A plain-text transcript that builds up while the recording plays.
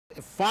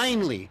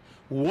Finally,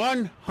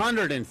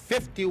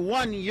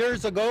 151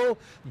 years ago,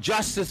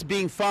 justice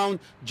being found,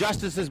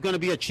 justice is going to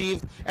be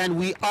achieved, and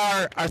we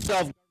are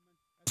ourselves,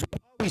 as we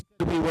always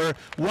said we were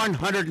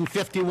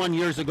 151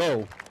 years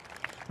ago.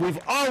 We've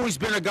always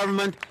been a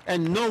government,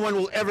 and no one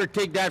will ever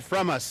take that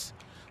from us.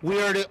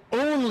 We are the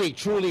only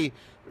truly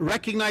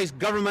recognized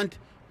government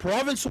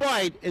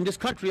province-wide in this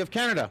country of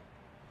Canada.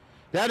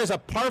 That is a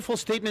powerful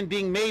statement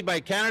being made by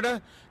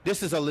Canada.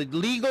 This is a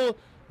legal,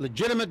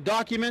 legitimate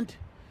document.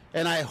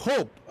 And I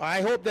hope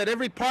that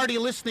every party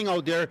listening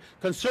out there,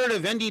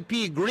 Conservative,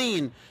 NDP,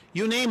 Green,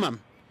 you name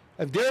them,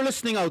 if they're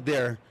listening out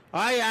there,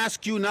 I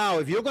ask you now,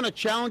 if you're going to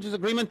challenge this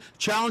agreement,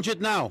 challenge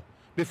it now,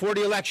 before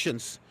the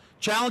elections.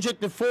 Challenge it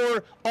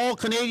before all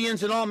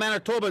Canadians and all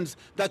Manitobans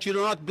that you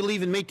do not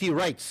believe in Métis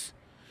rights.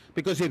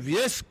 Because if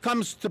this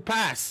comes to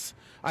pass,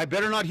 I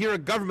better not hear a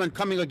government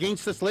coming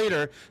against us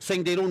later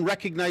saying they don't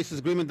recognize this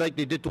agreement like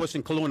they did to us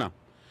in Kelowna.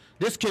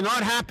 This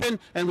cannot happen,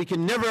 and we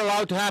can never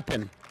allow it to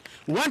happen.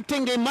 One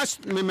thing they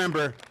must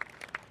remember,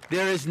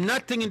 there is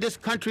nothing in this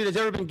country that's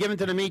ever been given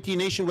to the Métis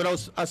Nation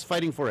without us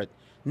fighting for it.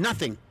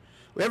 Nothing.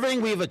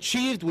 Everything we've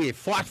achieved, we have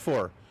fought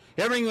for.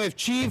 Everything we've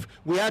achieved,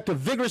 we had to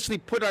vigorously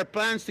put our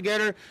plans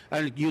together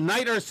and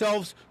unite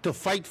ourselves to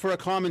fight for a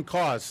common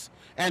cause.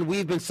 And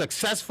we've been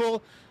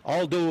successful,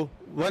 although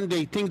one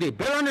day they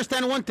better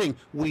understand one thing,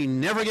 we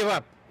never give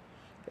up.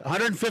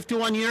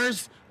 151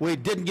 years, we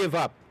didn't give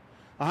up.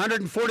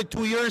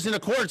 142 years in the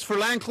courts for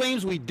land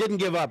claims, we didn't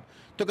give up.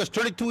 Took us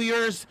 32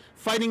 years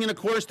fighting in the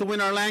courts to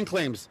win our land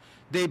claims.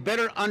 They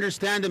better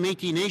understand the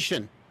Métis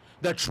Nation,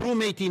 the true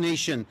Métis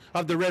Nation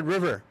of the Red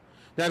River,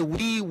 that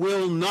we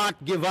will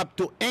not give up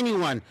to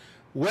anyone,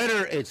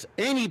 whether it's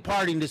any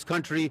party in this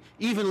country,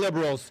 even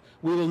Liberals.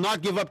 We will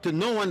not give up to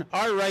no one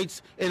our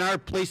rights in our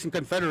place in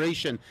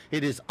Confederation.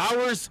 It is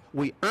ours,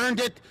 we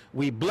earned it,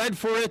 we bled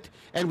for it,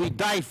 and we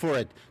died for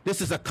it.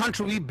 This is a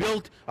country we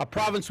built, a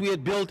province we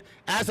had built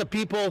as a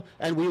people,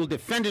 and we will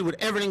defend it with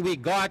everything we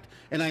got.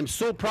 And I'm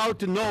so proud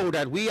to know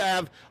that we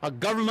have a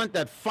government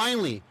that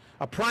finally,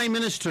 a prime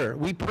minister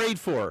we prayed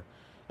for.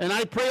 And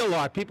I pray a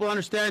lot. People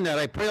understand that.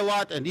 I pray a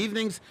lot in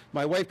evenings.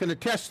 My wife can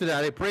attest to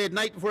that. I pray at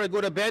night before I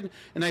go to bed,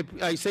 and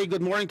I say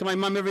good morning to my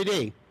mom every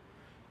day.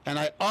 And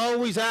I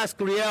always ask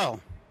Riel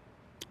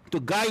to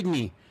guide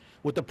me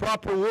with the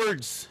proper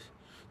words,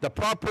 the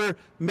proper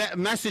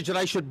message that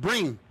I should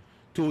bring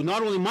to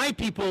not only my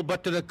people,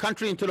 but to the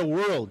country and to the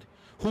world,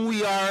 who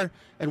we are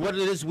and what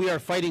it is we are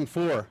fighting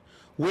for.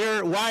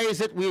 Why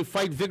is it we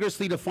fight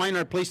vigorously to find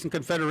our place in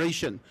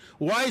Confederation?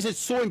 Why is it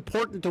so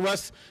important to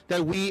us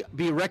that we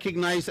be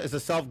recognized as a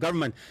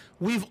self-government?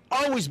 We've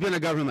always been a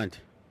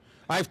government.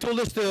 I've told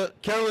this to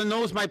Carolyn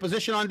knows my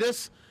position on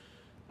this.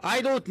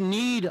 I don't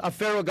need a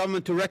federal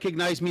government to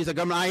recognize me as a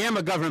government. I am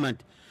a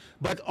government.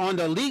 But on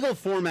the legal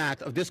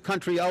format of this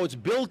country, how it's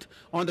built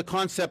on the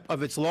concept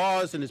of its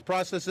laws and its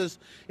processes,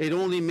 it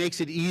only makes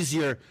it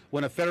easier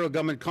when a federal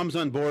government comes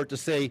on board to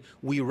say,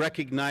 we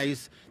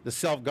recognize the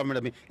self-government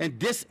of me. And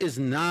this is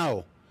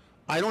now.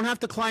 I don't have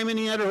to climb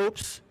any other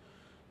hoops.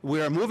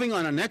 We are moving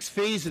on a next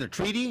phase of the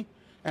treaty,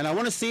 and I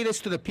want to say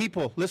this to the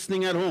people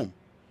listening at home.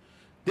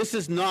 This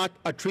is not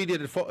a treaty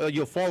that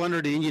you'll fall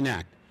under the Indian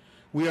Act.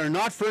 We are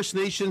not First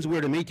Nations,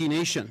 we're the Métis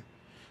Nation.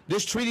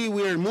 This treaty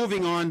we are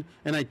moving on,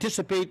 and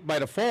anticipate by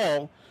the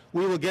fall,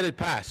 we will get it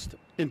passed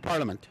in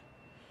Parliament.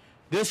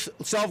 This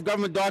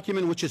self-government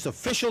document, which is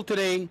official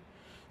today,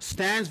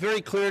 stands very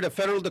clear.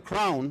 The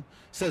Crown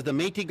says the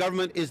Métis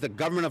government is the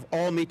government of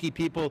all Métis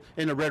people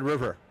in the Red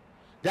River.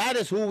 That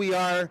is who we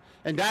are,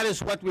 and that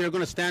is what we are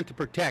going to stand to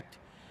protect.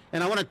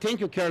 And I want to thank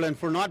you, Carolyn,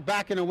 for not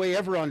backing away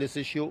ever on this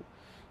issue,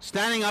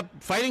 standing up,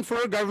 fighting for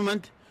our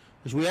government.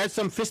 We had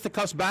some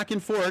fisticuffs back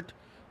and forth,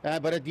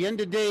 but at the end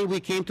of the day, we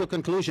came to a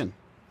conclusion.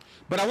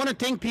 But I want to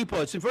thank people.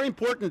 It's very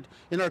important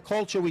in our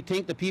culture we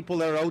thank the people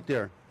that are out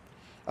there.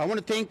 I want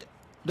to thank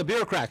the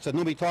bureaucrats that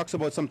nobody talks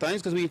about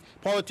sometimes, because we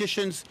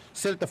politicians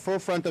sit at the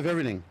forefront of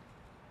everything.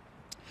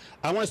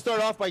 I want to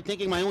start off by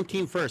thanking my own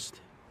team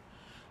first.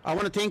 I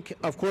want to thank,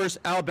 of course,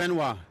 Al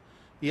Benoit.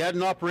 He had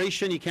an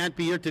operation. He can't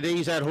be here today.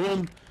 He's at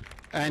home,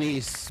 and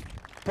he's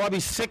probably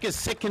sick as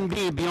sick can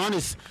be, beyond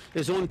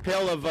his own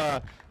pale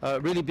of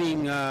really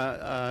being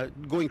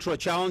going through a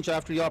challenge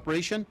after the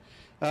operation.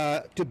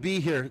 To be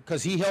here,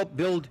 because he helped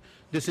build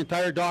this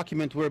entire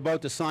document we're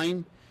about to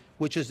sign,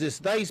 which is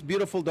this nice,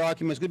 beautiful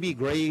document. It's going to be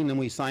gray and then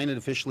we sign it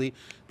officially.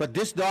 But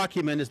this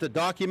document is the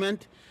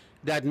document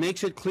that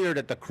makes it clear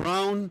that the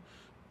Crown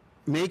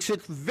makes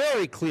it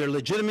very clear,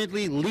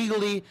 legitimately,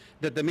 legally,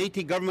 that the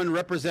Métis government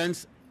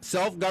represents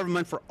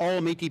self-government for all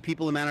Métis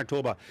people in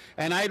Manitoba.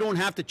 And I don't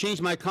have to change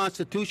my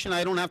constitution.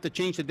 I don't have to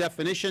change the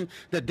definition.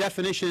 The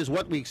definition is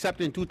what we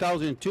accepted in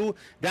 2002.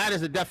 That is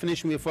the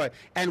definition we apply.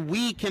 And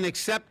we can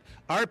accept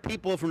our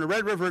people from the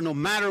Red River, no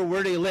matter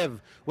where they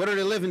live, whether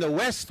they live in the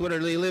West, whether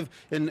they live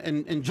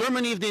in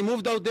Germany if they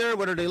moved out there,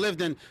 whether they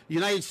lived in the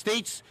United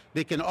States,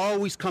 they can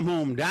always come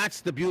home.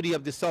 That's the beauty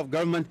of the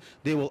self-government.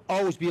 They will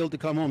always be able to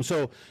come home.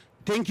 So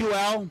thank you,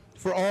 Al,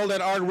 for all that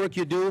hard work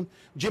you do.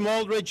 Jim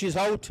Aldridge is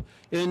out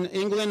in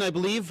England, I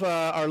believe,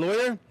 our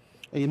lawyer.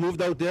 He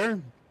moved out there.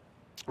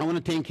 I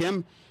want to thank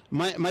him.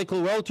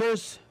 Michael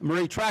Welters,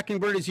 Murray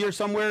Trackenberg is here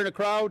somewhere in the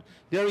crowd.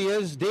 There he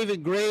is.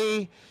 David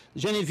Gray,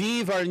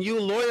 Genevieve, our new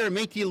lawyer,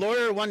 Métis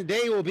lawyer, one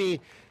day will be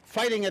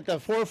fighting at the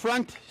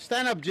forefront.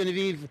 Stand up,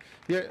 Genevieve,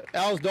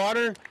 Al's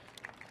daughter.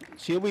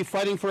 She'll be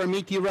fighting for our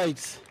Métis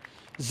rights.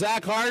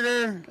 Zach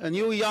Harder, a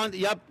new young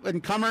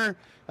up-and-comer,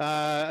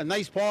 a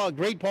nice,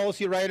 great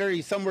policy writer.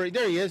 He's somewhere,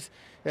 there he is.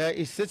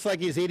 He sits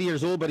like he's 80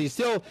 years old, but he's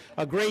still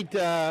a great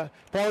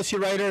policy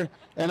writer.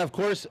 And of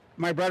course,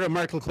 my brother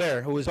Mark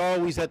Leclerc, who is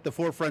always at the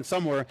forefront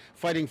somewhere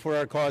fighting for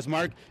our cause.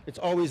 Mark, it's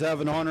always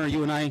an honor,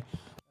 you and I,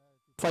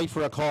 fight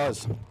for a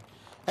cause.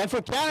 And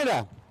for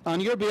Canada, on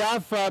your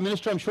behalf,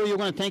 Minister, I'm sure you're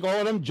going to thank all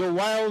of them. Joe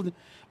Wild,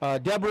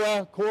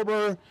 Deborah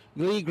Corber,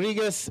 Lee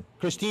Grigas,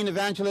 Christine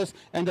Evangelist,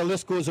 and the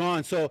list goes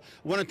on. So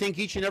I want to thank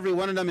each and every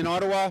one of them in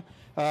Ottawa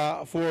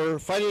for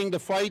fighting the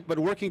fight, but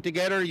working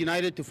together,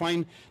 united to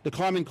find the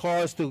common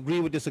cause to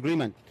agree with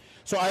disagreement.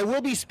 So I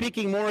will be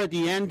speaking more at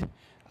the end,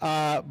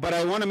 but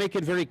I want to make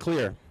it very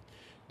clear.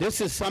 This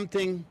is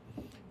something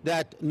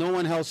that no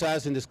one else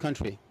has in this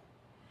country.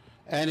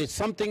 And it's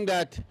something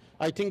that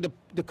I think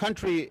the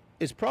country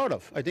is proud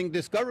of. I think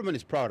this government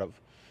is proud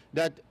of.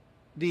 That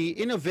the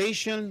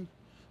innovation,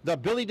 the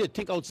ability to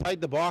think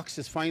outside the box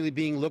is finally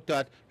being looked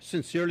at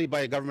sincerely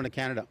by the government of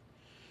Canada.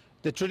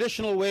 The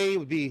traditional way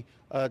would be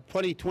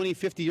 20,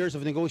 50 years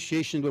of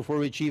negotiation before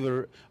we achieve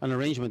an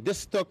arrangement.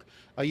 This took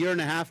a year and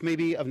a half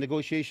maybe of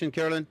negotiation,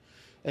 Carolyn.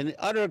 And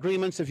other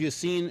agreements, if you've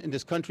seen in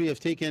this country, have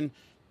taken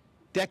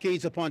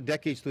decades upon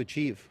decades to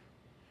achieve.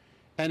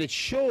 And it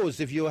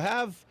shows if you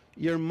have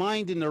your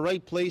mind in the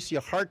right place,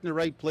 your heart in the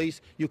right place,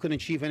 you can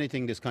achieve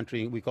anything in this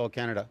country we call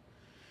Canada.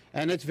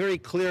 And it's very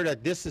clear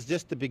that this is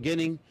just the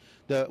beginning.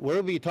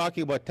 We'll be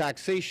talking about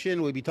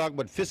taxation, we'll be talking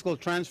about fiscal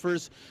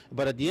transfers,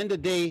 but at the end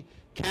of the day,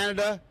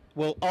 Canada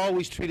will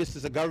always treat us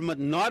as a government,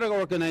 not an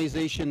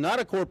organization, not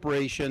a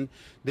corporation.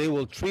 They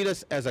will treat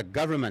us as a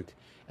government.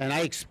 And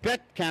I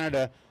expect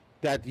Canada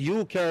that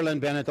you, Carolyn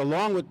Bennett,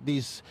 along with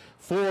these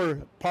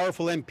 4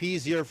 powerful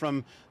MPs here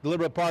from the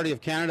Liberal Party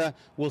of Canada,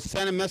 will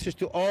send a message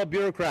to all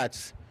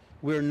bureaucrats.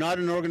 We're not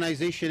an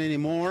organization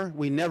anymore.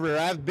 We never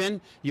have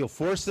been. You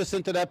forced us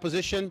into that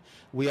position.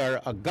 We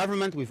are a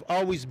government. We've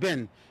always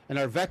been. And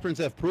our veterans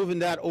have proven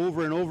that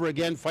over and over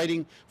again,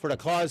 fighting for the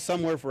cause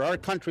somewhere for our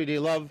country they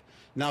love.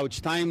 Now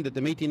it's time that the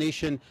Métis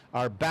Nation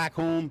are back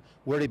home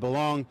where they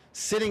belong,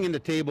 sitting in the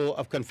table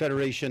of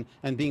confederation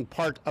and being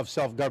part of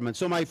self-government.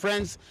 So my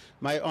friends,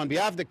 on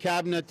behalf of the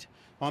Cabinet,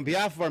 on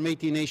behalf of our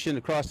Métis Nation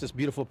across this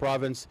beautiful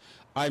province,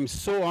 I'm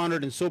so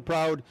honored and so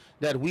proud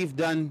that we've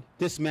done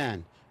this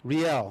man,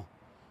 Riel,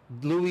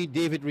 Louis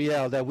David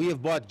Riel, that we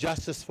have bought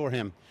justice for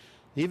him.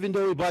 Even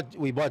though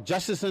we bought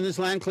justice in this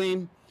land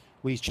claim,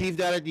 we achieved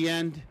that at the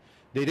end.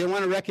 They didn't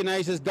want to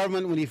recognize this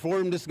government when he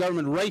formed this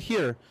government right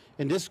here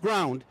in this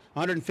ground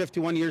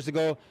 151 years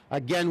ago.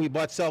 Again, we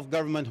brought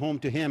self-government home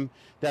to him,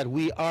 that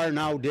we are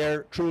now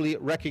there truly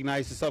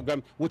recognized as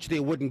self-government, which they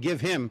wouldn't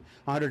give him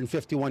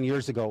 151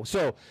 years ago.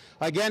 So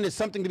again, it's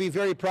something to be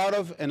very proud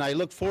of, and I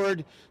look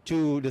forward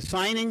to the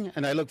signing,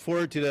 and I look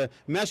forward to the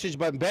message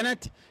by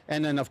Bennett,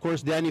 and then of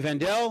course Danny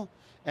Vandel.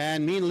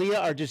 And me and Leah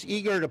are just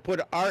eager to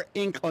put our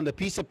ink on the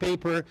piece of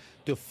paper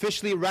to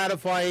officially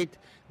ratify it,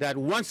 that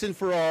once and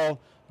for all,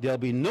 there'll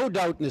be no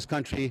doubt in this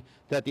country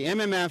that the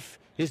MMF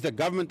is the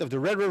government of the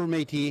Red River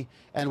Métis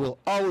and will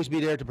always be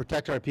there to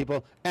protect our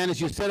people. And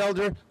as you said,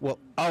 Elder, we'll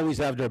always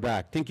have their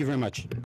back. Thank you very much.